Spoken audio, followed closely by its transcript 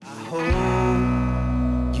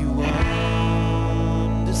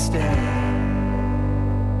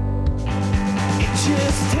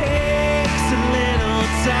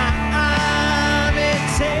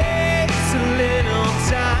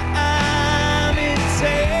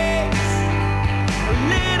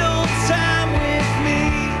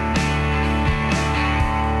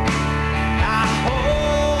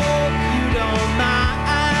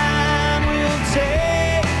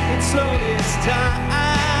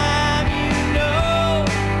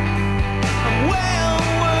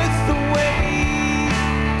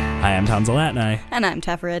I'm Tanzal Atnai. And I'm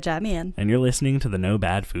Tafara Jamian. And you're listening to the No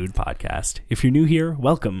Bad Food Podcast. If you're new here,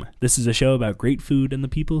 welcome. This is a show about great food and the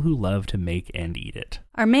people who love to make and eat it.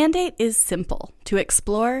 Our mandate is simple: to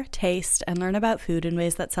explore, taste, and learn about food in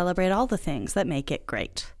ways that celebrate all the things that make it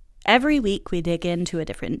great. Every week, we dig into a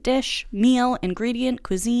different dish, meal, ingredient,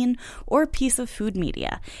 cuisine, or piece of food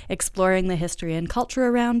media, exploring the history and culture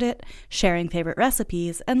around it, sharing favorite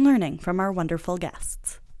recipes, and learning from our wonderful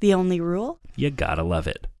guests. The only rule? You gotta love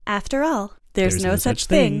it. After all, there's no such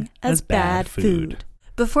thing as bad food.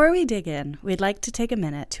 Before we dig in, we'd like to take a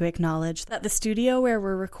minute to acknowledge that the studio where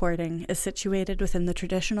we're recording is situated within the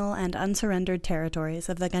traditional and unsurrendered territories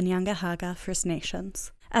of the Kanien'kehá:ka First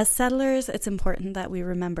Nations. As settlers, it's important that we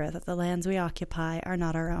remember that the lands we occupy are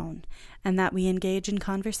not our own, and that we engage in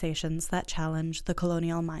conversations that challenge the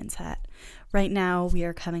colonial mindset. Right now, we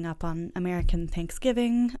are coming up on American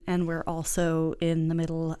Thanksgiving, and we're also in the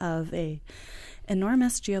middle of a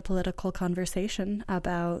enormous geopolitical conversation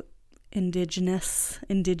about indigeneity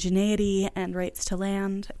and rights to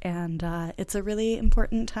land, and it's a really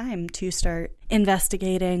important time to start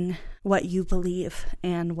investigating what you believe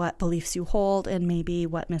and what beliefs you hold, and maybe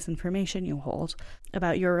what misinformation you hold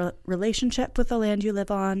about your relationship with the land you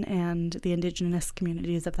live on and the indigenous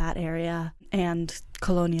communities of that area, and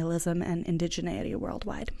colonialism and indigeneity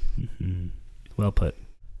worldwide. Mm-hmm. Well put.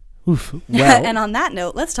 Oof. Well, and on that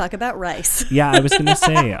note, let's talk about rice. Yeah, I was going to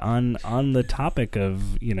say, on the topic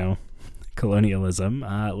of, colonialism,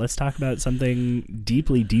 let's talk about something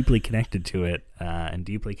deeply, deeply connected to it, and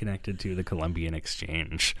deeply connected to the Columbian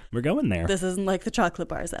Exchange. We're going there. This isn't like the chocolate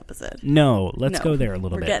bars episode. No, let's go there a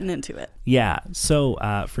little bit. We're getting into it. Yeah, so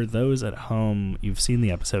for those at home, you've seen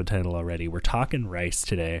the episode title already. We're talking rice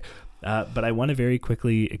today. But I want to very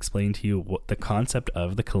quickly explain to you what the concept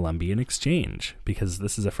of the Columbian Exchange, because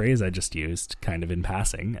this is a phrase I just used kind of in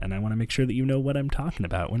passing, and I want to make sure that you know what I'm talking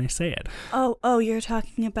about when I say it. Oh, you're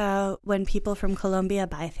talking about when people from Colombia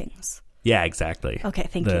buy things. Yeah, exactly. Okay,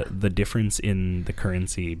 thank you. The difference in the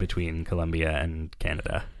currency between Colombia and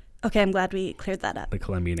Canada. Okay, I'm glad we cleared that up. The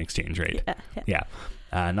Columbian exchange rate. Yeah.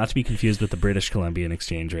 Not to be confused with the British Columbian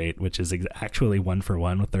exchange rate, which is actually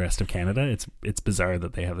 1-for-1 with the rest of Canada. It's bizarre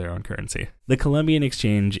that they have their own currency. The Columbian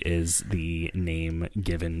exchange is the name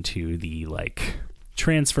given to the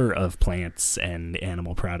transfer of plants and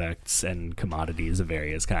animal products and commodities of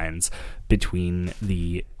various kinds between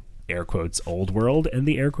the air quotes old world and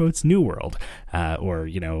the air quotes new world, or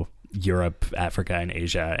Europe, Africa, and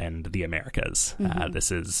Asia, and the Americas. Mm-hmm. This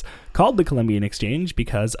is called the Columbian Exchange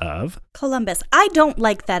because of Columbus. I don't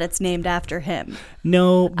like that it's named after him.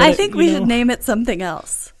 No, but I think we should name it something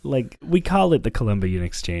else. We call it the Columbian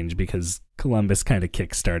Exchange because Columbus kind of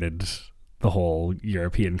kickstarted the whole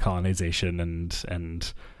European colonization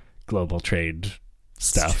and global trade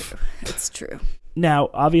stuff. It's true. Now,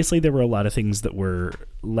 obviously, there were a lot of things that were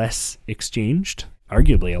less exchanged.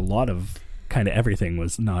 Arguably, a lot of kind of everything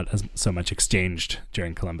was not so much exchanged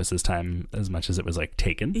during Columbus's time as much as it was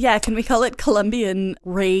taken. Yeah, can we call it Columbian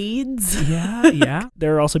raids? Yeah.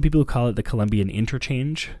 There are also people who call it the Columbian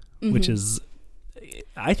interchange, mm-hmm. which is,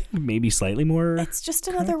 I think, maybe slightly more. It's just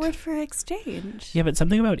another word for exchange. Yeah, but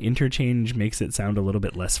something about interchange makes it sound a little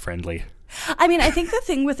bit less friendly. I mean, I think the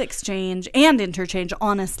thing with exchange and interchange,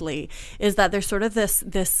 honestly, is that there's sort of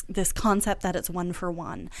this concept that it's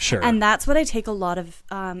 1-for-1. Sure. And that's what I take a lot of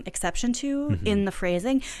exception to mm-hmm. in the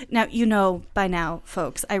phrasing. Now, by now,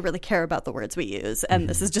 folks, I really care about the words we use, and mm-hmm.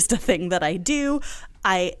 this is just a thing that I do.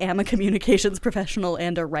 I am a communications professional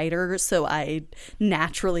and a writer, so I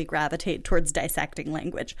naturally gravitate towards dissecting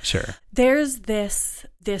language. Sure. There's this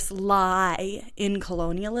lie in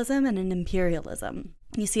colonialism and in imperialism.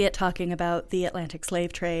 You see it talking about the Atlantic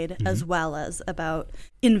slave trade mm-hmm. as well as about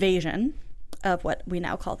invasion of what we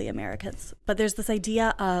now call the Americas. But there's this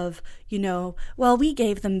idea of, we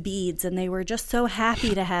gave them beads and they were just so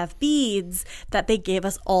happy to have beads that they gave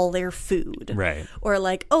us all their food. Right. Or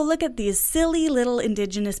look at these silly little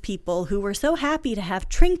indigenous people who were so happy to have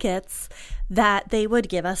trinkets that they would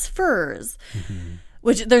give us furs. Mm-hmm.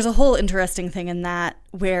 Which there's a whole interesting thing in that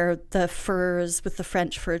where the furs with the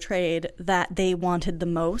French fur trade that they wanted the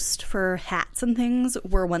most for hats and things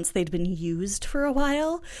were once they'd been used for a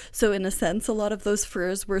while. So in a sense, a lot of those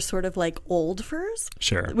furs were sort of old furs.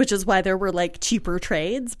 Sure. Which is why there were cheaper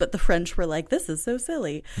trades, but the French were this is so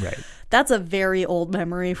silly. Right. That's a very old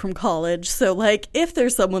memory from college. So if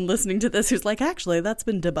there's someone listening to this who's actually that's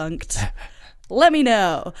been debunked. Let me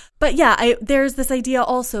know. But yeah, there's this idea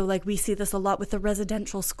also, we see this a lot with the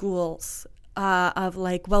residential schools of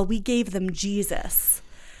we gave them Jesus.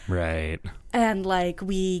 Right. And like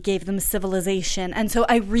we gave them civilization. And so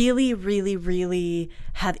I really, really, really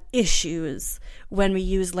have issues when we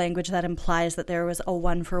use language that implies that there was a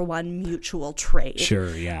 1-for-1 mutual trade.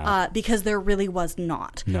 Sure, yeah. Because there really was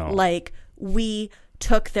not. No. Like we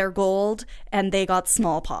took their gold and they got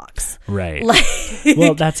smallpox. Right. Like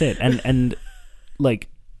well, that's it. And like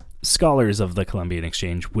scholars of the Columbian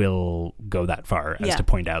Exchange will go that far as to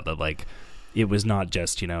point out that like it was not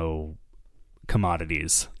just,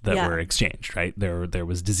 commodities that were exchanged, right? There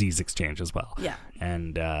was disease exchange as well. Yeah.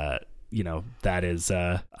 And, that is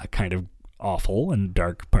a kind of awful and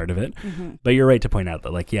dark part of it. Mm-hmm. But you're right to point out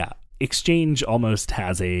that, like, exchange almost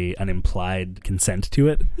has an implied consent to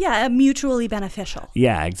it. Yeah, mutually beneficial.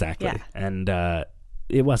 Yeah, exactly. Yeah. And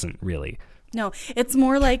it wasn't really. No, it's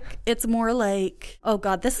more like, oh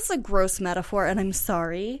God, this is a gross metaphor and I'm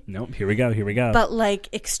sorry. Nope, here we go. But like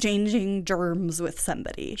exchanging germs with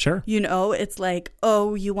somebody. Sure. It's like,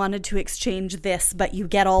 oh, you wanted to exchange this, but you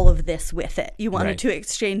get all of this with it. You wanted to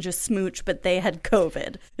exchange a smooch, but they had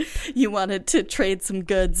COVID. You wanted to trade some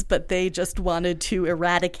goods, but they just wanted to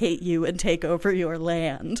eradicate you and take over your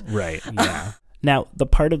land. Right, yeah. Now, the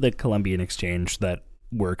part of the Columbian Exchange that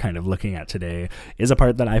we're kind of looking at today is a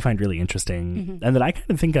part that I find really interesting and that I kind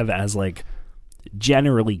of think of as like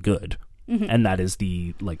generally good. And that is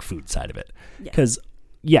the like food side of it. Because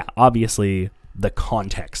obviously the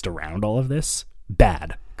context around all of this,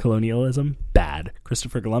 bad. Colonialism, bad.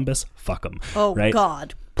 Christopher Columbus, fuck him. Oh, right?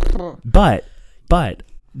 God. But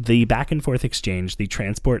the back and forth exchange, the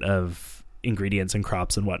transport of ingredients and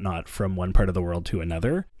crops and whatnot from one part of the world to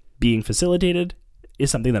another being facilitated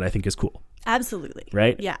is something that I think is cool. Absolutely.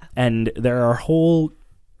 Right? Yeah. And there are whole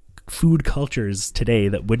food cultures today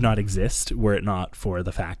that would not exist were it not for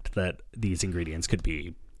the fact that these ingredients could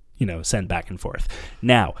be, sent back and forth.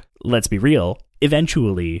 Now, let's be real.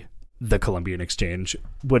 Eventually, the Columbian Exchange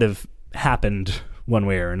would have happened one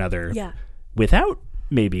way or another without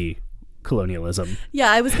maybe colonialism.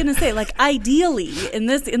 Yeah, I was going to say, like, ideally, in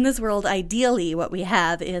this world, ideally, what we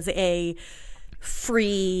have is a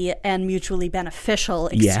free and mutually beneficial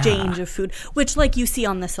exchange of food, which like you see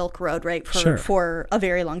on the Silk Road, right? For a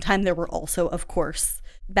very long time, there were also, of course,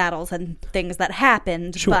 battles and things that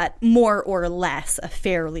happened, but more or less a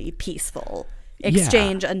fairly peaceful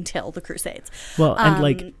exchange until the Crusades. Well, and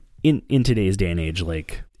like in today's day and age,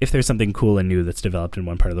 like if there's something cool and new that's developed in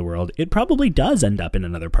one part of the world, it probably does end up in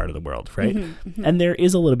another part of the world, right? And there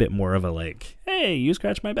is a little bit more of a like, hey, you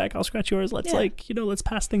scratch my back, I'll scratch yours. Let's let's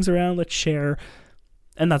pass things around, let's share.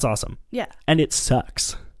 And that's awesome. Yeah. And it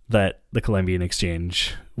sucks that the Columbian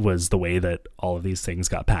Exchange was the way that all of these things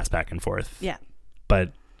got passed back and forth. Yeah.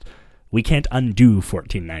 But we can't undo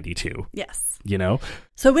 1492. Yes.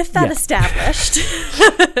 So with that established,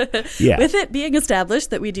 with it being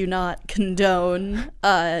established that we do not condone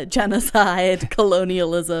genocide,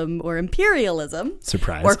 colonialism, or imperialism.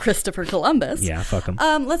 Surprise. Or Christopher Columbus. Yeah, fuck him.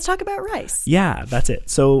 Let's talk about rice. Yeah, that's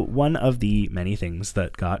it. So one of the many things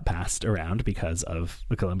that got passed around because of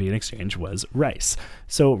the Columbian Exchange was rice.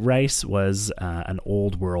 So rice was an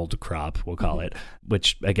old world crop, we'll call it,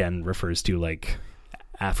 which again refers to like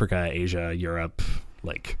Africa, Asia, Europe,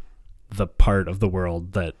 like the part of the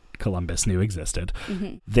world that Columbus knew existed.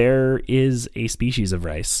 There is a species of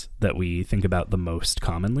rice that we think about the most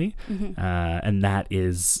commonly, and that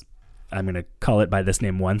is, I'm going to call it by this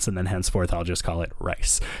name once, and then henceforth I'll just call it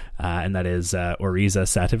rice, and that is Oryza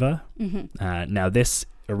sativa. Now this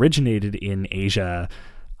originated in Asia,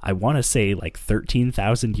 I want to say like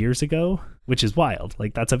 13,000 years ago, which is wild.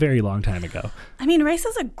 Like that's a very long time ago. I mean, rice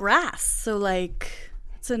is a grass, so like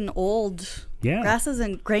it's an old... grasses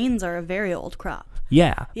and grains are a very old crop.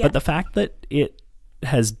 Yeah. But the fact that it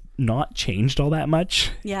has not changed all that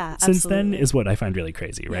much since then is what I find really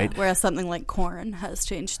crazy, right? Whereas something like corn has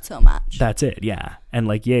changed so much. That's it, yeah. And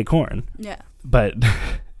like, yay, corn. Yeah. But,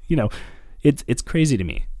 it's crazy to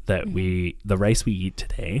me that the rice we eat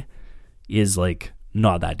today is like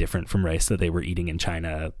not that different from rice that they were eating in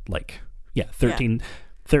China, like,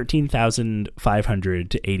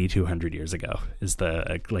 13,500 to 8,200 years ago is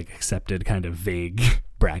the like accepted kind of vague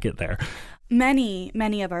bracket there.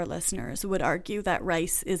 Many of our listeners would argue that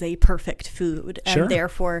rice is a perfect food and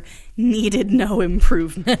therefore needed no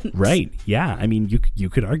improvement. Right. Yeah. I mean, you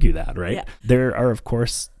could argue that, right? Yeah. There are, of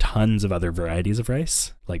course, tons of other varieties of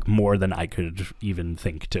rice, like more than I could even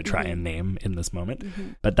think to try and name in this moment.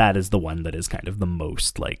 But that is the one that is kind of the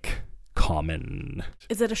most like common.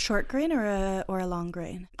 Is it a short grain or a long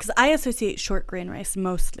grain? Because I associate short grain rice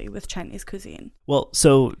mostly with Chinese cuisine. Well,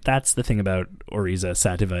 so that's the thing about Oryza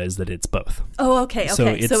sativa is that it's both. Oh, okay. So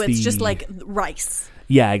it's just like rice.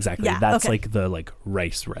 Yeah, exactly. Yeah, that's okay. like the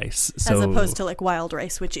rice. So, as opposed to like wild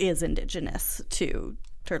rice, which is indigenous to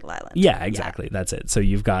Turtle Island. Yeah, exactly. Yeah. That's it. So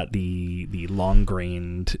you've got the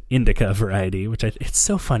long-grained indica variety, which it's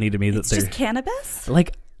so funny to me that they're just cannabis.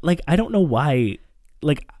 Like I don't know why.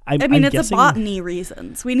 Like I mean, it's guessing, a botany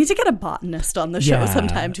reasons. We need to get a botanist on the show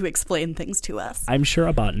sometime to explain things to us. I'm sure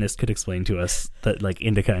a botanist could explain to us that like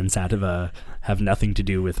indica and sativa have nothing to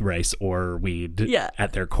do with rice or weed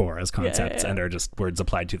at their core as concepts and are just words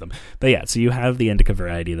applied to them. But yeah, so you have the indica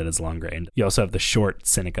variety that is long grained. You also have the short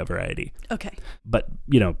Seneca variety. Okay. But,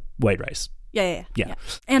 white rice. Yeah.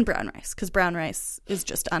 And brown rice, because brown rice is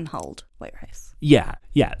just unhulled white rice. Yeah.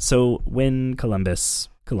 So when Columbus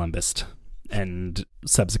and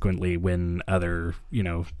subsequently when other,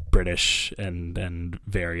 British and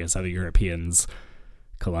various other Europeans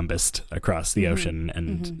Columbused across the ocean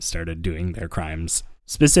and started doing their crimes,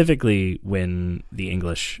 specifically when the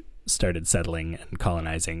English started settling and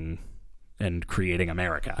colonizing and creating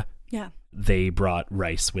America. Yeah. They brought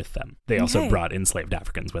rice with them. They also brought enslaved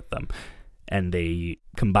Africans with them. And they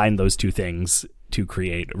combined those two things to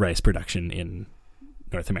create rice production in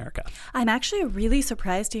North America. I'm actually really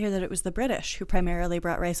surprised to hear that it was the British who primarily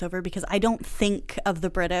brought rice over, because I don't think of the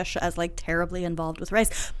British as like terribly involved with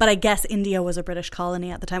rice, but I guess India was a British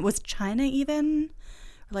colony at the time. Was China even,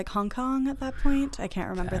 or like Hong Kong at that point? I can't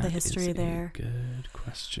remember the history there. Good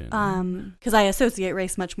question. Because I associate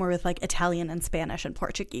rice much more with like Italian and Spanish and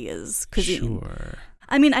Portuguese cuisine. Sure.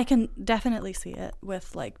 I mean, I can definitely see it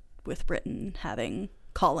with Britain having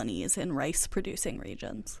colonies in rice producing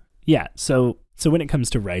regions. Yeah, so when it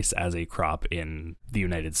comes to rice as a crop in the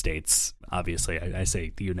United States, obviously I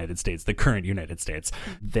say the United States, the current United States,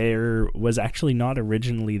 there was actually not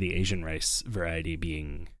originally the Asian rice variety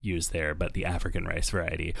being used there, but the African rice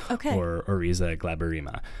variety, or Oryza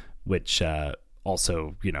glaberrima, which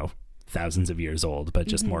also, thousands of years old, but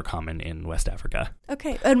just more common in West Africa.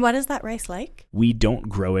 Okay, and what is that rice like? We don't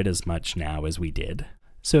grow it as much now as we did.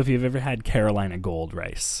 So if you've ever had Carolina Gold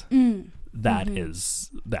rice... That is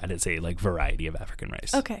a variety of African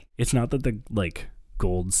rice. Okay. It's not that the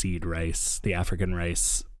gold seed rice, the African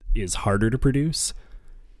rice, is harder to produce.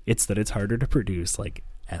 It's that it's harder to produce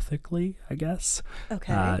ethically, I guess.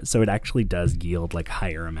 Okay. So it actually does yield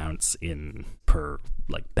higher amounts in per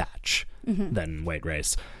batch than white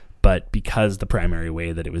rice. But because the primary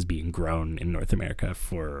way that it was being grown in North America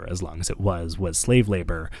for as long as it was slave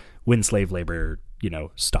labor, when slave labor,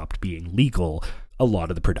 stopped being legal, a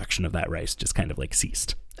lot of the production of that rice just kind of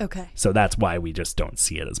ceased. Okay. So that's why we just don't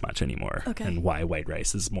see it as much anymore. Okay. And why white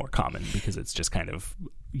rice is more common, because it's just kind of,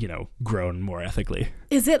 grown more ethically.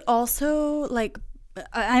 Is it also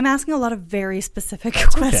I'm asking a lot of very specific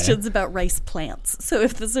questions about rice plants. So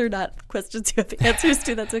if these are not questions you have the answers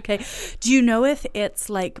to, that's okay. Do you know if it's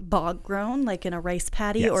bog grown, in a rice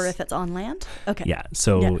paddy, or if it's on land? Okay. Yeah.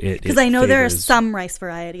 So because I know there are some rice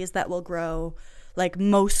varieties that will grow,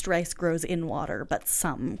 most rice grows in water, but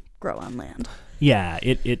some grow on land. Yeah,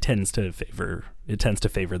 it tends to favor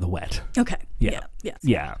the wet. Okay. Yeah. Yes.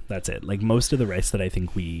 Yeah, that's it. Most of the rice that I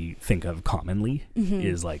think we think of commonly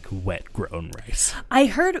is wet grown rice.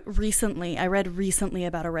 I read recently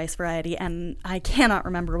about a rice variety, and I cannot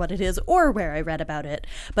remember what it is or where I read about it,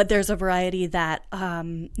 but there's a variety that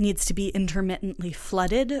needs to be intermittently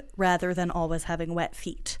flooded rather than always having wet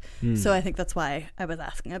feet. So I think that's why I was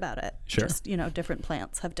asking about it. Sure. Just, different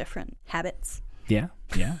plants have different habits. Yeah,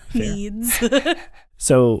 fair. Needs.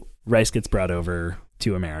 So rice gets brought over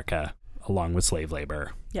to America along with slave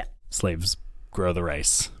labor. Yeah. Slaves grow the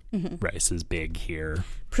rice. Rice is big here.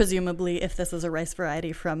 Presumably, if this is a rice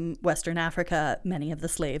variety from Western Africa, many of the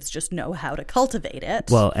slaves just know how to cultivate it.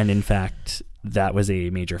 Well, and in fact, that was a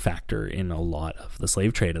major factor in a lot of the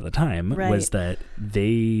slave trade at the time, was that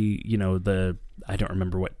they, I don't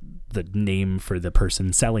remember what the name for the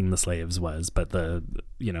person selling the slaves was, but the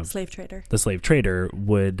slave trader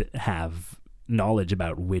would have knowledge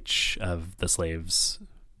about which of the slaves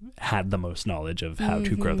had the most knowledge of how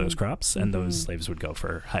to grow those crops, and those slaves would go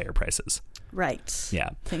for higher prices. Right. Yeah.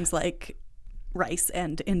 Things like rice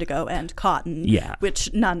and indigo and cotton,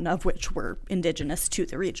 none of which were indigenous to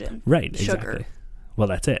the region. Right, Sugar. Exactly. Well,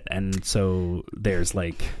 that's it. And so there's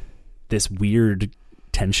this weird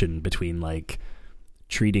tension between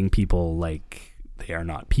treating people like they are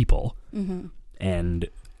not people and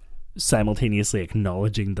simultaneously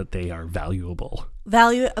acknowledging that they are valuable.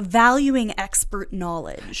 Valuing expert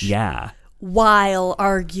knowledge. Yeah. while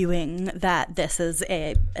arguing that this is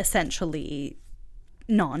essentially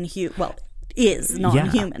non-human,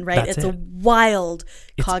 non-human, right? It's a wild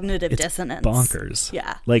cognitive dissonance. Bonkers.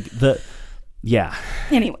 Yeah. Like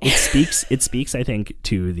Anyway. It speaks, I think,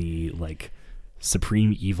 to the like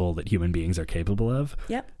supreme evil that human beings are capable of.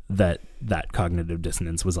 Yep. That cognitive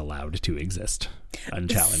dissonance was allowed to exist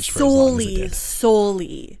unchallenged for as long as it did.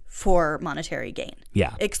 Solely for monetary gain.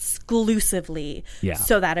 Yeah. Exclusively. Yeah.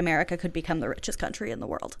 So that America could become the richest country in the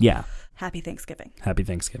world. Yeah. Happy Thanksgiving. Happy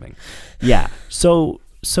Thanksgiving. Yeah. So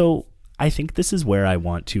I think this is where I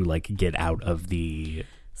want to like get out of the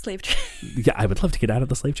slave trade. Yeah, I would love to get out of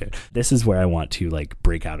the slave trade. This is where I want to like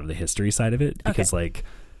break out of the history side of it because like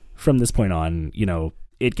from this point on, you know,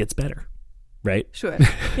 it gets better. Right? Sure.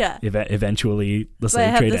 Yeah. Eventually the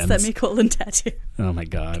slave trade ends. I have the semicolon tattoo. Oh my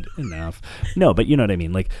God. Enough. No, but you know what I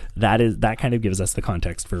mean? Like that kind of gives us the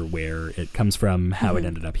context for where it comes from, how it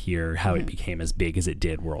ended up here, how it became as big as it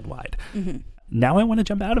did worldwide. Now I want to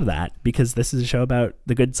jump out of that because this is a show about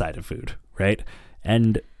the good side of food, right?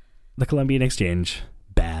 And the Columbian Exchange,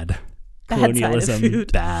 bad. Colonialism,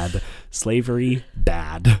 bad. Slavery,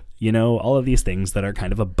 bad. You know, all of these things that are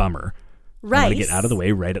kind of a bummer. Rice. I want to get out of the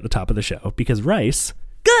way right at the top of the show because rice,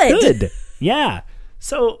 good. Yeah.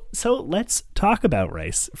 So let's talk about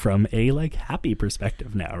rice from a like happy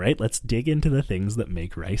perspective now, right? Let's dig into the things that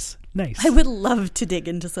make rice nice. I would love to dig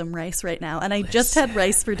into some rice right now. And I just had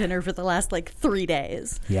rice for dinner for the last like 3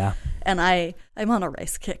 days. Yeah. And I'm on a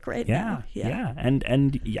rice kick right now. Yeah.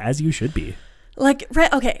 And as you should be. Like,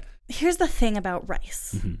 right. Okay. Here's the thing about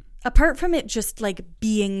rice. Apart from it just like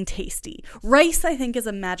being tasty, rice, I think, is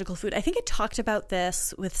a magical food. I think I talked about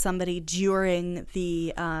this with somebody during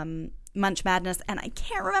the Munch Madness, and I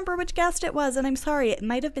can't remember which guest it was, and I'm sorry, it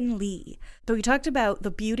might have been Lee. But we talked about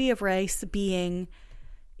the beauty of rice being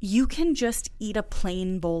you can just eat a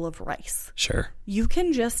plain bowl of rice. Sure. You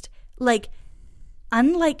can just, like,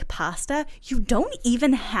 unlike pasta, you don't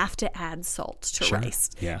even have to add salt to rice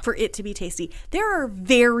for it to be tasty. There are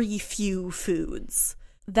very few foods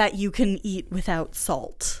that you can eat without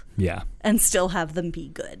salt. Yeah. And still have them be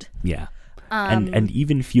good. Yeah. And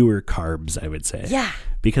even fewer carbs, I would say. Yeah.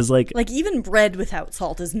 Because like even bread without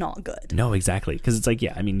salt is not good. No, exactly. Because it's like,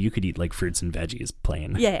 I mean, you could eat like fruits and veggies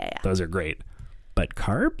plain. Yeah. Those are great. But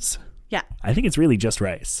carbs? Yeah. I think it's really just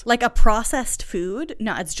rice. Like a processed food?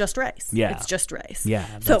 No, it's just rice. Yeah. It's just rice. Yeah,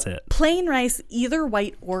 that's it. Plain rice, either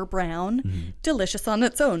white or brown, delicious on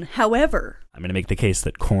its own. However, I'm going to make the case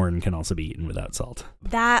that corn can also be eaten without salt.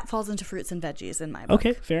 That falls into fruits and veggies in my book.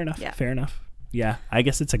 Okay, fair enough. Yeah. Fair enough. Yeah, I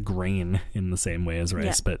guess it's a grain in the same way as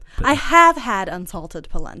rice, but I have had unsalted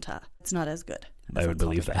polenta. It's not as good. I would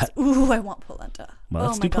believe that. Ooh, I want polenta. Well,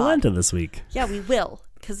 let's do polenta this week. Yeah, we will,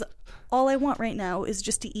 because all I want right now is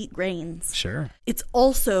just to eat grains. Sure. It's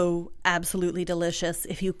also absolutely delicious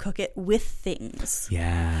if you cook it with things.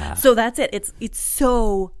 Yeah. So that's it. It's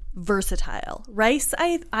so versatile. Rice,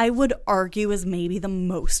 I would argue, is maybe the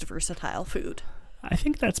most versatile food. I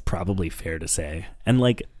think that's probably fair to say. And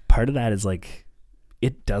like part of that is like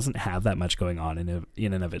it doesn't have that much going on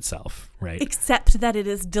in and of itself, right? Except that it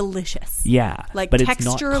is delicious. Yeah. Like but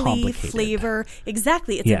texturally, it's not flavor.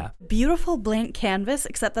 Exactly. It's a beautiful blank canvas,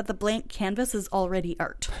 except that the blank canvas is already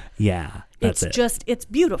art. Yeah. That's It's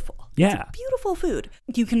beautiful. Yeah. It's a beautiful food.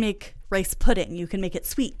 You can make rice pudding. You can make it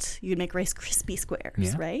sweet. You can make Rice Krispie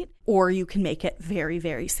squares, right? Or you can make it very,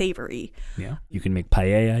 very savory. Yeah. You can make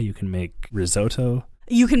paella. You can make risotto.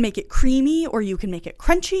 You can make it creamy or you can make it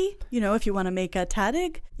crunchy. You know, if you want to make a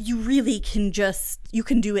tadig, you really can you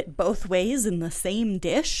can do it both ways in the same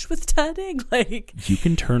dish with tadig. Like, you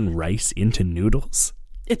can turn rice into noodles.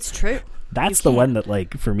 It's true. That's the one that,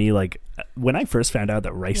 like, for me, like, when I first found out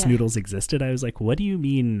that rice noodles existed, I was like, what do you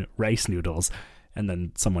mean rice noodles? And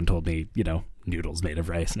then someone told me, you know, noodles made of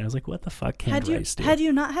rice. And I was like, what the fuck can rice do? Had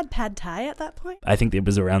you not had pad thai at that point? I think it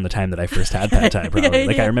was around the time that I first had pad thai,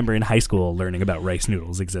 probably. I remember in high school learning about rice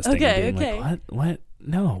noodles existing and being like, what?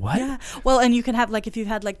 No, what? Yeah. Well, and you can have, like, if you've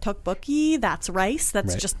had, like, tteokbokki, that's rice.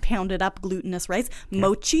 That's just pounded up glutinous rice.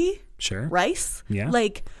 Mochi, rice. Yeah.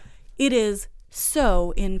 Like, it is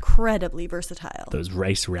so incredibly versatile. Those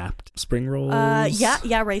rice wrapped spring rolls.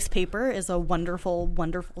 Rice paper is a wonderful,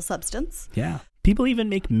 wonderful substance. Yeah. People even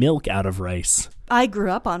make milk out of rice. I grew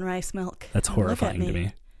up on rice milk. That's horrifying to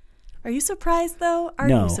me. Are you surprised, though? Are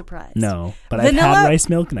you surprised? No, but I've had rice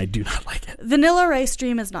milk and I do not like it. Vanilla Rice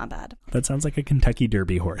Dream is not bad. That sounds like a Kentucky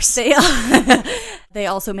Derby horse. They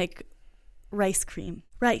also make rice cream.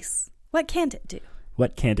 Rice. What can't it do?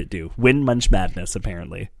 What can't it do? Win Munch Madness,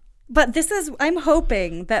 apparently. But I'm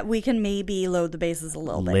hoping that we can maybe load the bases a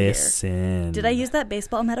little bit Listen. Did I use that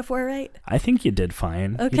baseball metaphor right? I think you did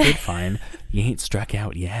fine. Okay. You did fine. You ain't struck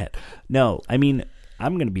out yet. No, I mean,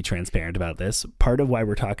 I'm going to be transparent about this. Part of why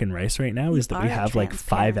we're talking rice right now is that we have like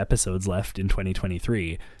 5 episodes left in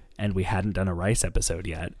 2023, and we hadn't done a rice episode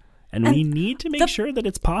yet. And we need to make sure that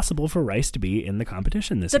it's possible for rice to be in the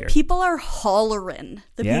competition this year. The people are hollering.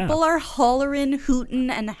 People are hollering, hooting,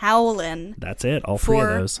 and howling. That's it. All 3 of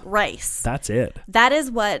those. Rice. That's it. That is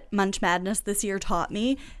what Munch Madness this year taught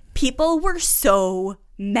me. People were so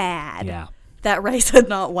mad that rice had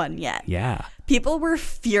not won yet. Yeah. People were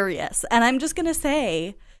furious. And I'm just going to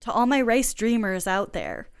say to all my rice dreamers out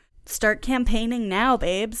there, start campaigning now,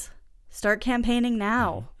 babes. Start campaigning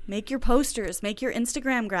now. Make your posters, make your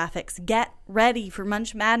Instagram graphics, get ready for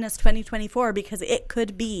Munch Madness 2024 because it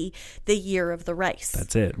could be the year of the rice.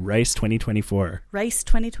 That's it. Rice 2024. Rice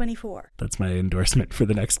 2024. That's my endorsement for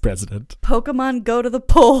the next president. Pokemon go to the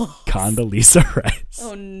polls. Condoleezza Rice.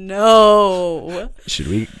 Oh no. Should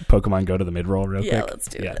we Pokemon go to the mid-roll real quick? Yeah, let's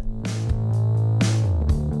do it.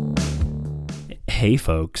 Hey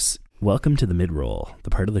folks, welcome to the mid-roll, the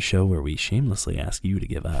part of the show where we shamelessly ask you to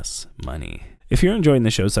give us money. If you're enjoying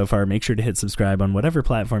the show so far, make sure to hit subscribe on whatever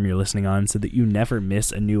platform you're listening on so that you never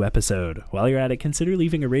miss a new episode. While you're at it, consider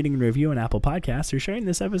leaving a rating and review on Apple Podcasts or sharing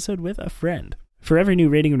this episode with a friend. For every new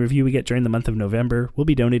rating and review we get during the month of November, we'll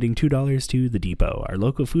be donating $2 to The Depot, our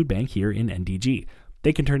local food bank here in NDG.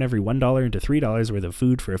 They can turn every $1 into $3 worth of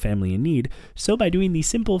food for a family in need, so by doing the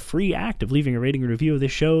simple free act of leaving a rating and review of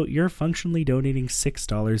this show, you're functionally donating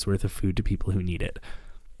 $6 worth of food to people who need it.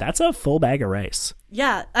 That's a full bag of rice.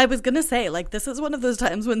 Yeah, I was going to say, like, this is one of those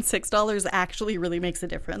times when $6 actually really makes a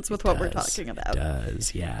difference with what we're talking about. It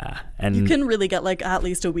does, yeah. And you can really get, like, at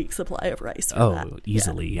least a week's supply of rice for that.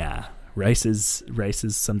 Easily, yeah. Rice is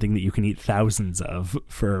something that you can eat thousands of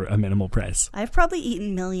for a minimal price. I've probably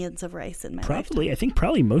eaten millions of rice in my lifetime. I think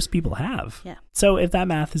probably most people have. Yeah. So if that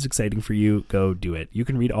math is exciting for you, go do it. You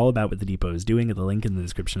can read all about what the Depot is doing at the link in the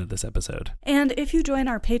description of this episode. And if you join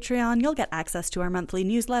our Patreon, you'll get access to our monthly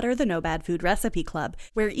newsletter, the No Bad Food Recipe Club,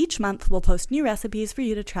 where each month we'll post new recipes for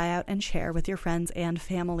you to try out and share with your friends and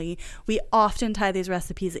family. We often tie these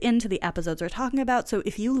recipes into the episodes we're talking about, so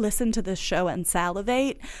if you listen to this show and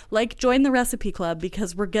salivate, join the recipe club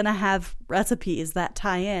because we're going to have recipes that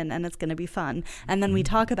tie in and it's going to be fun. And then we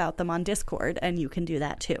talk about them on Discord and you can do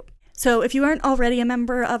that too. So if you aren't already a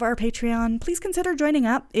member of our Patreon, please consider joining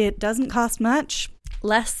up. It doesn't cost much,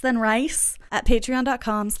 less than rice, at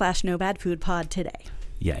patreon.com/nobadfoodpod today.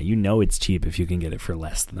 Yeah, you know it's cheap if you can get it for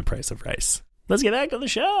less than the price of rice. Let's get back to the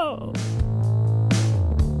show.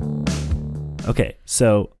 Okay,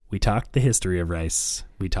 so we talked the history of rice.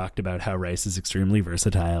 We talked about how rice is extremely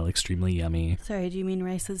versatile, extremely yummy. Sorry, do you mean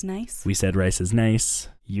rice is nice? We said rice is nice.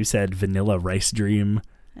 You said vanilla rice dream.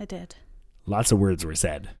 I did. Lots of words were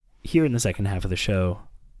said. Here in the second half of the show,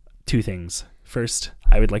 2 things. First,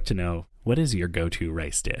 I would like to know, what is your go-to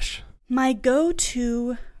rice dish? My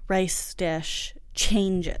go-to rice dish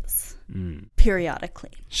changes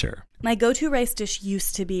periodically. Sure. My go-to rice dish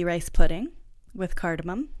used to be rice pudding with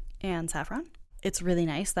cardamom and saffron. It's really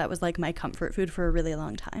nice. That was like my comfort food for a really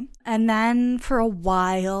long time. And then for a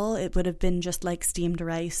while, it would have been just like steamed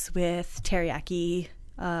rice with teriyaki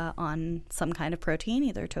on some kind of protein,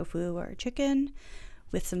 either tofu or chicken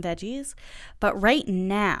with some veggies. But right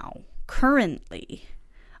now, currently,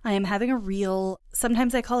 I am having a real,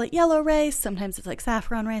 sometimes I call it yellow rice, sometimes it's like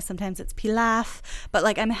saffron rice, sometimes it's pilaf. But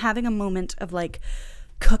like I'm having a moment of like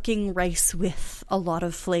cooking rice with a lot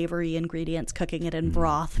of flavory ingredients, cooking it in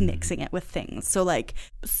broth, mixing it with things. So like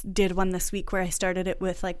did one this week where I started it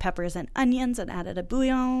with like peppers and onions and added a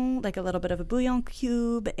bouillon, like a little bit of a bouillon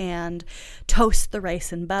cube, and toast the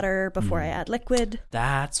rice in butter before I add liquid.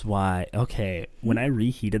 That's why. Okay. When I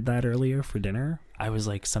reheated that earlier for dinner, I was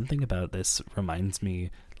like, something about this reminds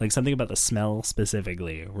me, like something about the smell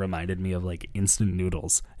specifically reminded me of like instant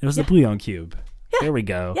noodles. It was the bouillon cube. Yeah. There we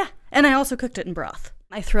go. Yeah. And I also cooked it in broth.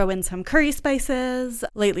 I throw in some curry spices.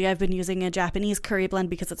 Lately, I've been using a Japanese curry blend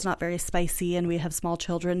because it's not very spicy, and we have small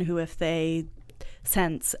children who, if they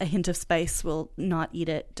sense a hint of spice, will not eat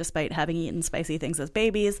it despite having eaten spicy things as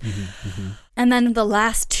babies. And then the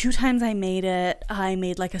last 2 times I made it, I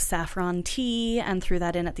made like a saffron tea and threw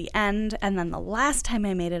that in at the end. And then the last time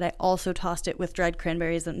I made it, I also tossed it with dried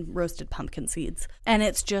cranberries and roasted pumpkin seeds. And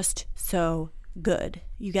it's just so good.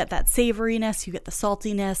 You get that savoriness, you get the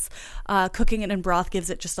saltiness. Cooking it in broth gives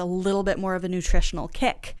it just a little bit more of a nutritional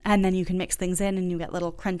kick. And then you can mix things in and you get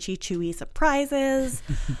little crunchy, chewy surprises.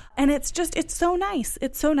 And it's so nice.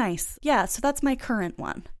 It's so nice. Yeah, so that's my current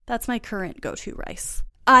one. That's my current go-to rice.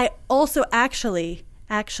 I also actually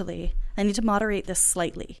Actually, I need to moderate this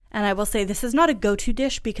slightly. And I will say this is not a go-to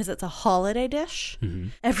dish because it's a holiday dish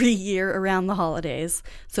every year around the holidays.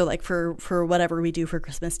 So like for whatever we do for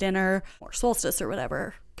Christmas dinner or solstice or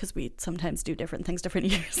whatever, because we sometimes do different things different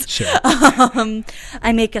years. Sure.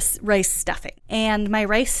 I make a rice stuffing. And my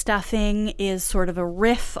rice stuffing is sort of a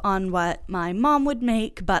riff on what my mom would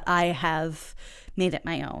make, but I have made it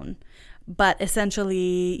my own. But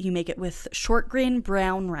essentially, you make it with short grain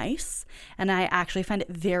brown rice, and I actually find it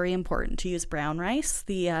very important to use brown rice.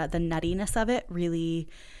 The nuttiness of it really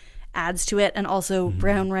adds to it, and also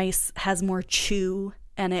brown rice has more chew,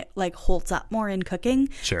 and it like holds up more in cooking.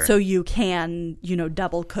 Sure. So you can,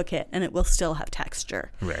 double cook it, and it will still have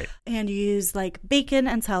texture. Right. And you use like bacon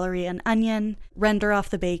and celery and onion, render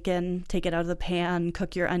off the bacon, take it out of the pan,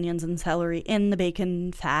 cook your onions and celery in the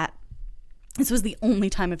bacon fat. This was the only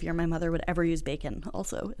time of year my mother would ever use bacon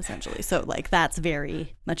also, essentially. So, like, that's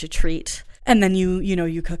very much a treat. And then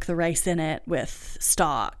you cook the rice in it with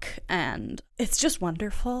stock, and it's just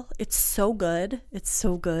wonderful. It's so good. It's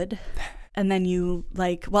so good. And then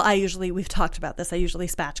we've talked about this, I usually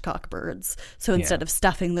spatchcock birds. So instead of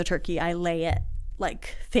stuffing the turkey, I lay it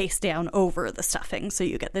like face down over the stuffing so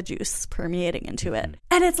you get the juice permeating into it.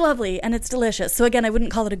 And it's lovely and it's delicious. So again, I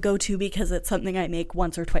wouldn't call it a go-to because it's something I make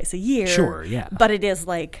once or twice a year. Sure, yeah. But it is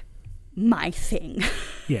like my thing.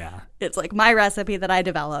 Yeah. It's like my recipe that I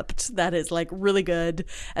developed that is like really good,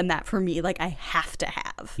 and that for me, like I have to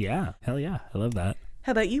have. Yeah. Hell yeah. I love that.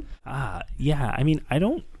 How about you? Yeah. I mean,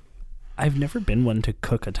 I've never been one to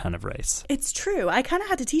cook a ton of rice. It's true. I kind of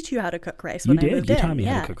had to teach you how to cook rice when I moved in. You taught me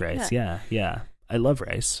how to cook rice. Yeah. I love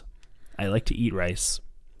rice. I like to eat rice.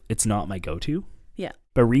 It's not my go-to. Yeah.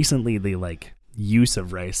 But recently the use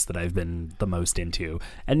of rice that I've been the most into,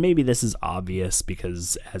 and maybe this is obvious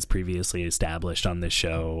because as previously established on this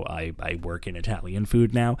show, I work in Italian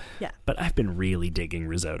food now. Yeah. But I've been really digging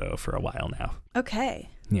risotto for a while now. Okay.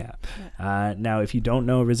 Yeah. Now, if you don't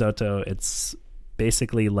know risotto, it's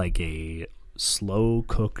basically like a slow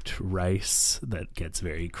cooked rice that gets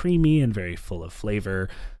very creamy and very full of flavor.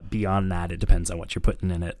 Beyond that, it depends on what you're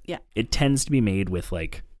putting in it. Yeah. It tends to be made with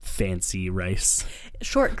like fancy rice.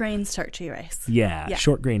 Short grain starchy rice. Yeah.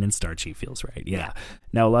 Short grain and starchy feels right. Yeah.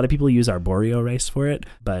 Now, a lot of people use arborio rice for it,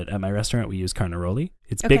 but at my restaurant, we use carnaroli.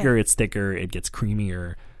 It's bigger, it's thicker, it gets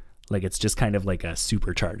creamier. Like it's just kind of like a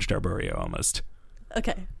supercharged arborio almost.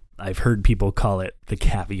 Okay. I've heard people call it the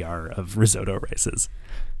caviar of risotto rices.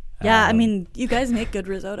 Yeah, I mean, you guys make good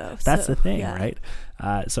risotto. That's the thing, right?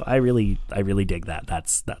 So I really dig that.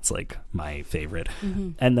 That's like my favorite.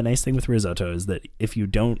 Mm-hmm. And the nice thing with risotto is that if you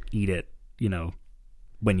don't eat it,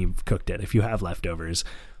 when you've cooked it, if you have leftovers,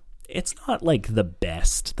 it's not like the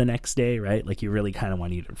best the next day, right? Like you really kind of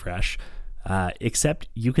want to eat it fresh. Except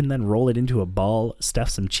you can then roll it into a ball, stuff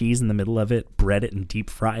some cheese in the middle of it, bread it and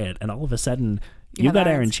deep fry it, and all of a sudden you got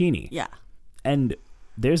arancini. Yeah. And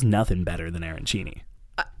there's nothing better than arancini.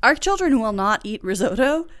 Our children will not eat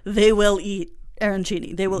risotto. They will eat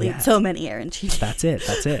arancini. They will eat so many arancini. That's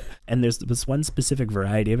it. And there's this one specific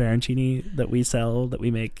variety of arancini that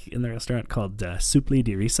we make in the restaurant called suppli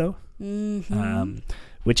di riso,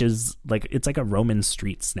 which is it's like a Roman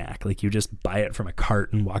street snack. Like you just buy it from a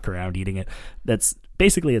cart and walk around eating it. It's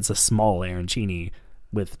a small arancini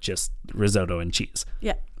with just risotto and cheese.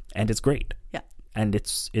 Yeah. And it's great. Yeah. And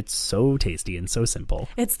it's so tasty and so simple.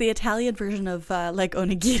 It's the Italian version of like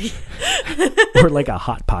onigiri. Or like a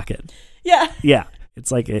Hot Pocket. Yeah. Yeah.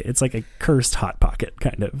 It's like a cursed Hot Pocket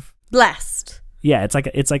kind of. Blessed. Yeah, it's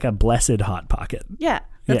like a blessed Hot Pocket. Yeah.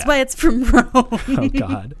 That's why it's from Rome. Oh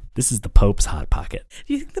God. This is the Pope's Hot Pocket.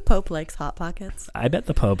 Do you think the Pope likes Hot Pockets? I bet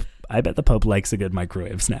the Pope likes a good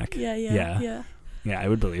microwave snack. Yeah. Yeah, I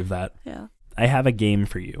would believe that. Yeah. I have a game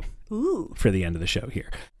for you. Ooh. For the end of the show here.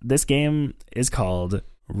 This game is called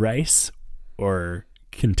Rice or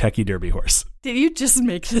Kentucky Derby Horse. Did you just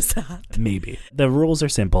make this up? Maybe. The rules are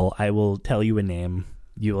simple. I will tell you a name.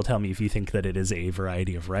 You will tell me if you think that it is a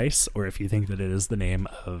variety of rice or if you think that it is the name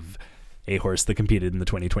of a horse that competed in the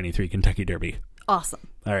 2023 Kentucky Derby. Awesome.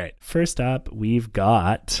 All right. First up, we've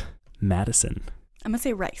got Madison. I'm going to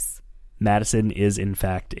say rice. Madison is, in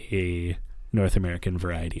fact, a North American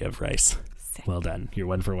variety of rice. Sick. Well done. You're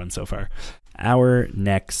 1 for 1 so far. Our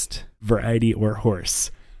next variety or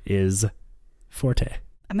horse is Forte.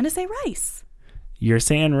 I'm going to say rice. You're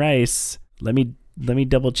saying rice. Let me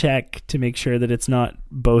double check to make sure that it's not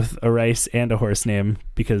both a rice and a horse name,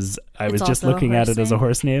 because I was just looking at it as a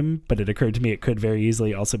horse name, but it occurred to me it could very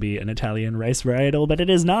easily also be an Italian rice varietal, but it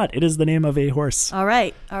is not. It is the name of a horse. All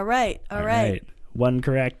right. 1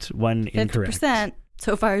 correct, 1 incorrect. 50%.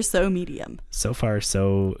 So far, so medium. So far,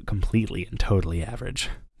 so completely and totally average.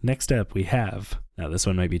 Next up, we have Now, this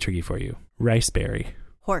one might be tricky for you. Riceberry.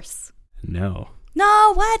 Horse. No.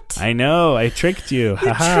 No, what? I know. I tricked you. You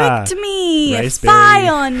Ha-ha. tricked me. Riceberry. Fie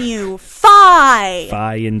on you. Fie.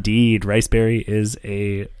 Fie indeed. Riceberry is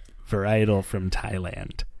a varietal from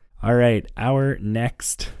Thailand. All right. Our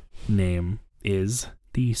next name is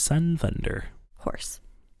the Sun Thunder. Horse.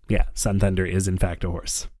 Yeah, Sun Thunder is in fact a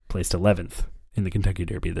horse. Placed 11th in the Kentucky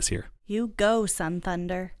Derby this year. You go, Sun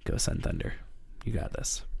Thunder. Go Sun Thunder. You got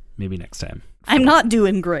this. Maybe next time. I'm not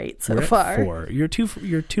doing great so We're far. At 4. You're two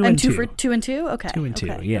I'm and 2 2. for 2 and 2? Okay. 2 and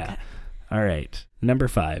 2, okay. yeah. Okay. All right. Number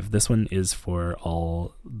 5. This one is for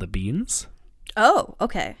all the beans. Oh,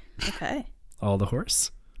 okay. Okay. All the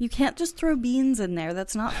horse. You can't just throw beans in there.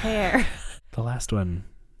 That's not fair. The last one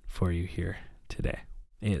for you here today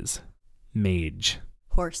is mage.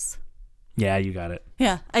 Horse. Yeah, you got it.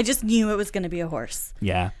 Yeah, I just knew it was going to be a horse.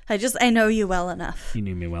 Yeah. I know you well enough. You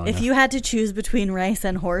knew me well enough. If you had to choose between rice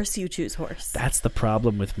and horse, you choose horse. That's the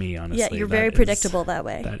problem with me, honestly. Yeah, you're very predictable that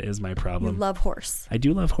way. That is my problem. You love horse. I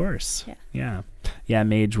do love horse. Yeah. Yeah,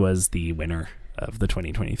 mage was the winner of the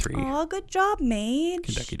 2023 Oh, good job, Mage.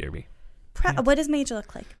 Kentucky Derby. What does Mage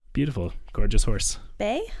look like? Beautiful, gorgeous horse.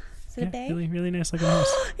 Bay? Is it a Yeah, bay? really, really nice looking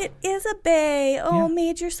horse. It is a bay. Oh, Yeah.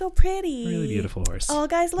 Mage, you're so pretty. Really beautiful horse. Oh,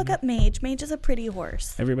 guys, look up Mage. Mage is a pretty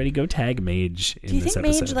horse. Everybody go tag Mage in Do you this think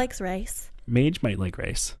episode. Mage likes rice? Mage might like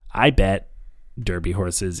rice. I bet Derby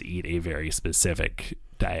horses eat a very specific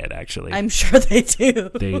diet, actually. I'm sure they do.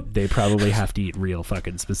 They probably have to eat real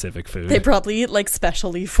fucking specific food. They probably eat like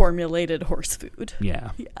specially formulated horse food.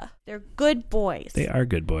 Yeah. Yeah. They're good boys. They are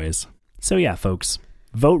good boys. So yeah, folks,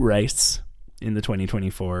 vote rice in the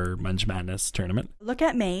 2024 Munch Madness tournament. Look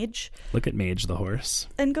at Mage Look at Mage the horse.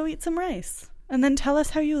 and go eat some rice. And then tell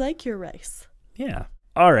us how you like your rice. Yeah.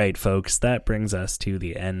 All right, folks, that brings us to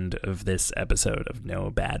the end of this episode of No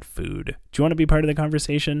Bad Food. Do you want to be part of the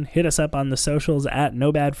conversation? Hit us up on the socials at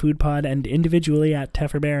No Bad Food Pod and individually at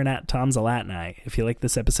Tefferbear and at Tom Zalatni. If you like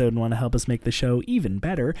this episode and want to help us make the show even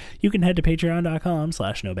better, you can head to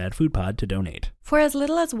patreon.com/NoBadFoodPod to donate. For as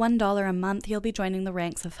little as $1 a month, you'll be joining the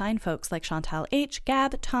ranks of fine folks like Chantal H.,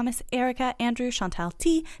 Gab, Thomas, Erica, Andrew, Chantal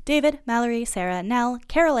T., David, Mallory, Sarah, Nell,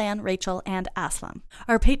 Carol Ann, Rachel, and Aslam.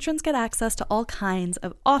 Our patrons get access to all kinds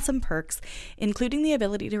of awesome perks, including the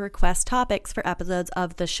ability to request topics for episodes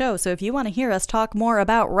of the show. So if you want to hear us talk more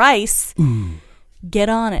about rice, get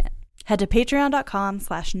on it. Head to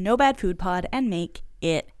patreon.com/NoBadFoodPod and make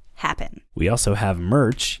it happen. We also have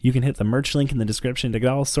merch. You can hit the merch link in the description to get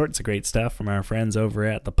all sorts of great stuff from our friends over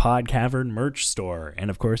at the Pod Cavern merch store. And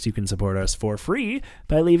of course, you can support us for free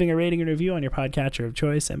by leaving a rating and review on your podcatcher of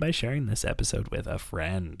choice and by sharing this episode with a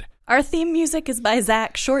friend. Our theme music is by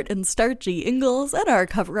Zach Short and Starchy Ingalls, and our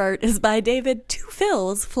cover art is by David Two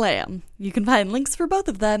Phils Flam. You can find links for both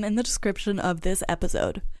of them in the description of this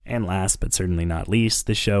episode. And last but certainly not least,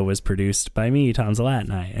 the show was produced by me, Tom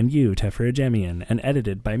Zalatni, and you, Tefra Jemian, and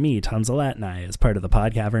edited by me, Tom Zalatni, as part of the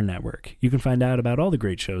Pod Cavern Network. You can find out about all the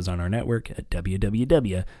great shows on our network at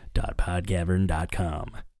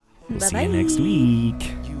www.podcavern.com. We'll see you next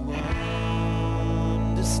week. You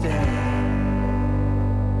understand.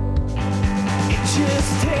 It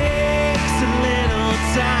just takes a little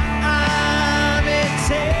time. It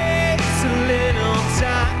takes a little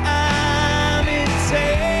time. It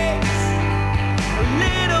takes a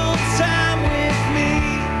little time with me.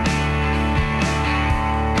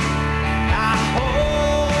 I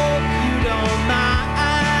hope you don't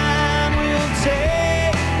mind. We'll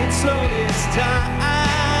take it slow this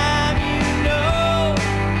time. You know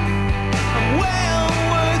I'm well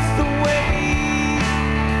worth the wait.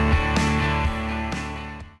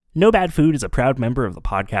 No Bad Food is a proud member of the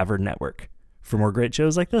Pod Cavern Network. For more great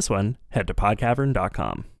shows like this one, head to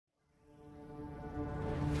podcavern.com.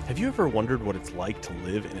 Have you ever wondered what it's like to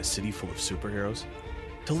live in a city full of superheroes?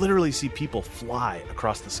 To literally see people fly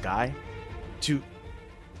across the sky?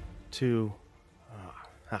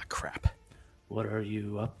 Crap. What are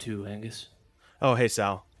you up to, Angus? Oh, hey,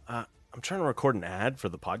 Sal. I'm trying to record an ad for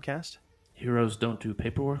the podcast. Heroes don't do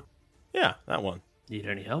paperwork? Yeah, that one. Need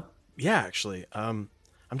any help? Yeah, actually. I'm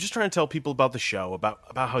just trying to tell people about the show, about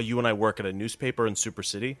how you and I work at a newspaper in Super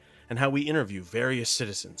City, and how we interview various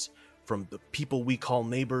citizens, from the people we call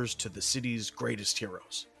neighbors to the city's greatest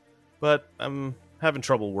heroes. But I'm having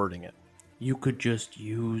trouble wording it. You could just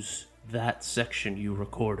use that section you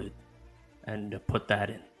recorded and put that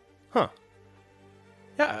in. Huh.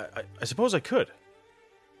 Yeah, I suppose I could.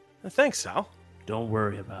 Thanks, Sal. Don't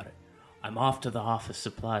worry about it. I'm off to the office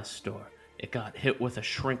supplies store. It got hit with a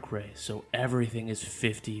shrink ray, so everything is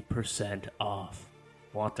 50% off.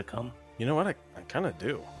 Want to come? You know what? I kind of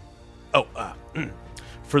do. Oh,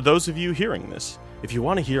 for those of you hearing this, If you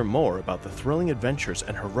want to hear more about the thrilling adventures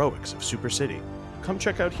and heroics of Super City, come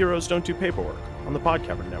check out Heroes Don't Do Paperwork on the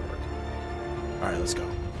Podcaster Network. All right, let's go.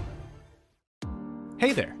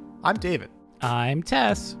 Hey there, I'm David. I'm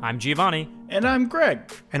Tess. I'm Giovanni. And I'm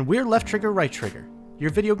Greg. And we're Left Trigger, Right Trigger,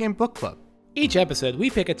 your video game book club. Each episode,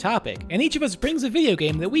 we pick a topic, and each of us brings a video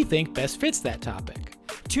game that we think best fits that topic.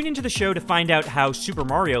 Tune into the show to find out how Super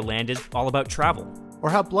Mario Land is all about travel. Or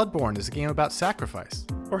how Bloodborne is a game about sacrifice.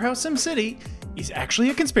 Or how SimCity is actually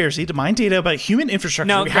a conspiracy to mine data about human infrastructure.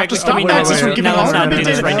 No, we have to Greg, stop Nazis from giving all our big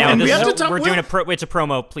data. Right now. And we have to talk. It's a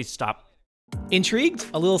promo. Please stop. Intrigued?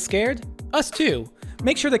 A little scared? Us too.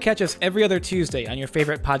 Make sure to catch us every other Tuesday on your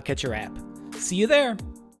favorite podcatcher app. See you there.